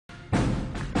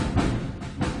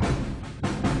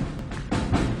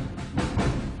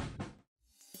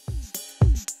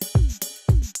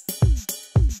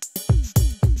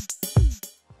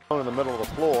In the middle of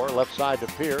the floor, left side to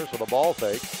Pierce with a ball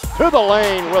fake. To the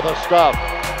lane with a stuff.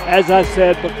 As I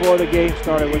said before the game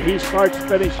started, when he starts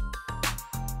finishing.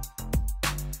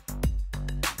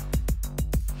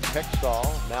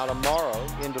 Hextall, now to Morrow,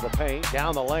 into the paint,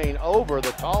 down the lane, over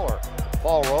the taller.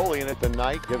 Ball rolling at the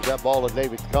night, gives that ball to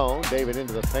David Cone. David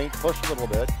into the paint, pushed a little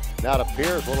bit. Now to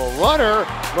Pierce, little runner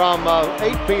from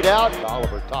 8 feet out.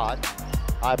 Oliver Todd,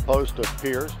 high post to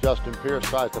Pierce. Justin Pierce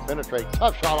tries to penetrate,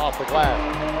 tough shot off the glass.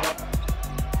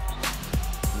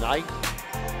 Knight,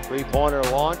 three-pointer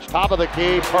launch, top of the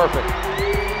key, perfect.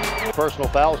 Personal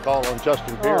fouls called on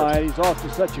Justin Pierce. Oh, and he's off to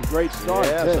such a great start.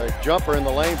 Yes, a jumper in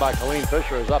the lane by Colleen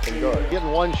Fisher is up and good.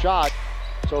 Getting one shot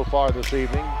so far this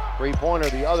evening. Three-pointer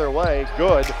the other way,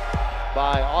 good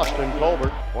by Austin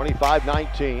Colbert,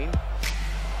 25-19.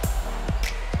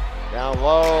 Down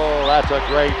low, that's a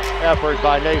great effort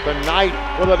by Nathan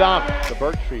Knight with a dunk. To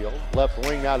Birchfield, left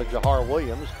wing now to Jahar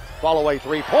Williams. Follow-away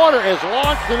three-pointer is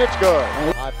launched and it's good.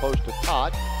 High post to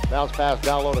Todd. Bounce pass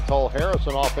down low to Toll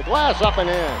Harrison off the glass, up and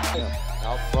in.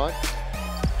 Out front,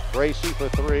 Gracie for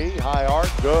three, high arc,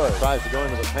 good. Tries to go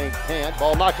into the paint, can't.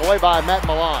 Ball knocked away by Matt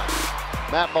Milan.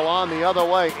 Matt Milan the other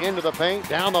way, into the paint,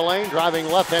 down the lane, driving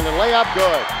left-handed layup,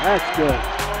 good. That's good.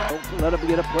 Don't let him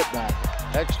get a putback.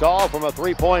 Hextall from a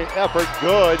three-point effort,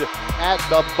 good at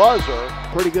the buzzer.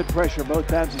 Pretty good pressure both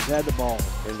times he's had the ball.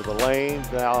 Into the lane,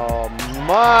 now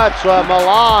much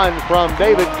Milan from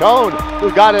David Cone,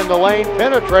 who got in the lane,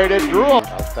 penetrated, drew him.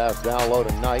 Pass down low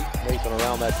to Knight, Nathan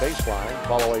around that baseline.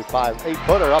 Follow a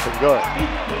 5-8-footer, up and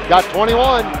good. Got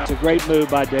 21. It's a great move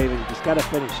by David, he just got to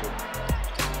finish it.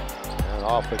 And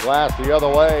off the glass the other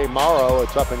way, Morrow,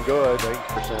 it's up and good,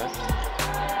 8%.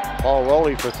 Paul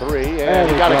Rowley for three, and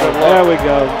he got a good look. There we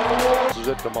go. This is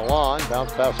it to Milan,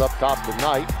 bounce pass up top to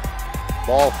Knight.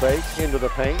 Ball fake into the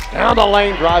paint, down the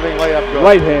lane, driving layup good.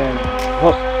 Right hand,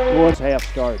 hook, once half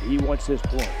start. He wants his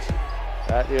points.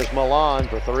 That is Milan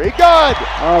for three, good!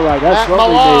 All right, that's what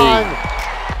Milan. we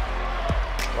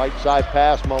need. Right side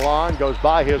pass, Milan goes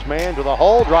by his man to the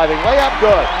hole, driving layup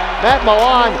good. Matt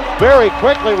Milan very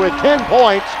quickly with 10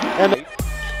 points, and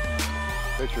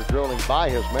Fisher drilling by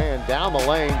his man down the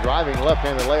lane, driving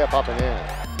left-handed layup up and in.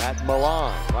 Matt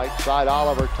Milan, right side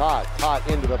Oliver Todd. Todd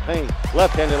into the paint,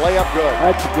 left-handed layup good.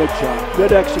 That's a good shot.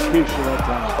 Good execution that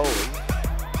time.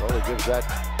 Rowley gives that,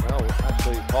 well,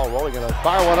 actually Paul Rowley going to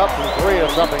fire one up from three or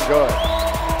something good.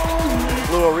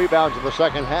 Flew a rebound to the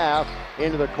second half,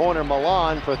 into the corner,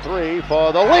 Milan for three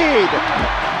for the lead.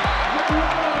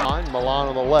 Milan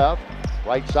on the left.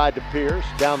 Right side to Pierce,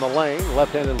 down the lane,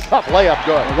 left-handed tough layup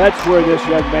good. And that's where this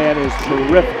young man is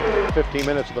terrific. 15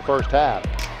 minutes of the first half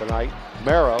tonight.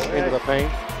 Marrow into the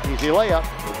paint, easy layup.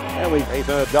 And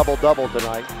Nathan a double-double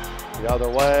tonight. The other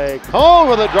way, Cone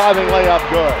with a driving layup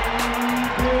good.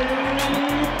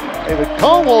 David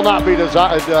Cone will not be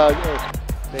desired.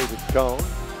 David Cone.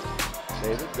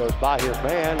 David goes by his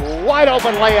man, wide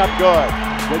open layup good.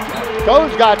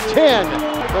 Cone's got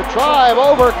 10. The Tribe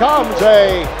overcomes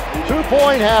a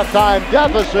 2-point halftime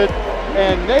deficit,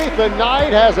 and Nathan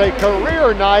Knight has a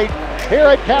career night here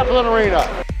at Kaplan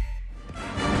Arena.